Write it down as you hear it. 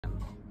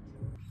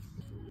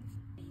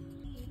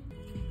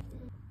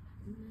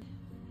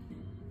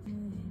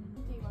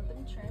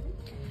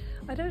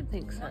I don't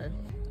think so.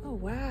 Oh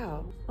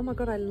wow. Oh my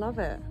god, I love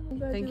it.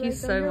 Thank you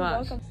so much. I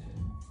love it.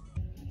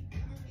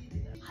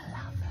 I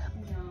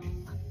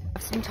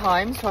have some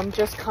time, so I'm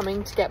just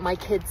coming to get my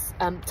kids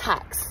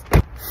tax.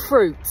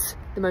 Fruit,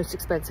 the most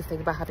expensive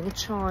thing about having a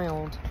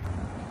child.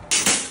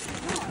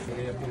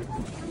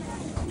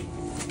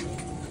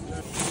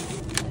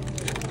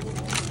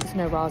 There's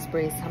no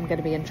raspberries, I'm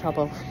gonna be in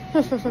trouble.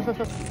 It's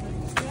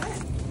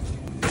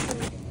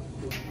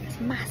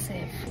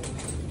massive.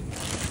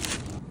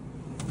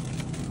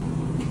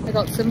 I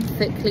got some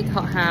thickly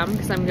cut ham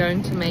because I'm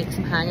going to make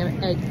some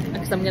ham, egg,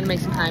 I'm gonna make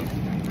some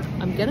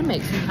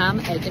ham,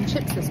 egg and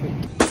chips this week.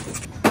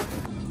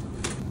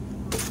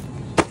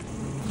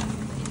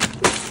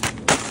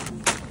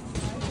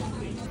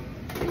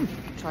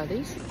 Try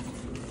these.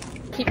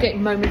 Keep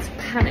getting moments of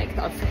panic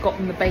that I've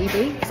forgotten the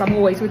baby because I'm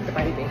always with the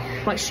baby.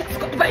 I'm like, shit, I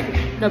forgot the baby.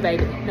 No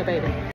baby, no baby.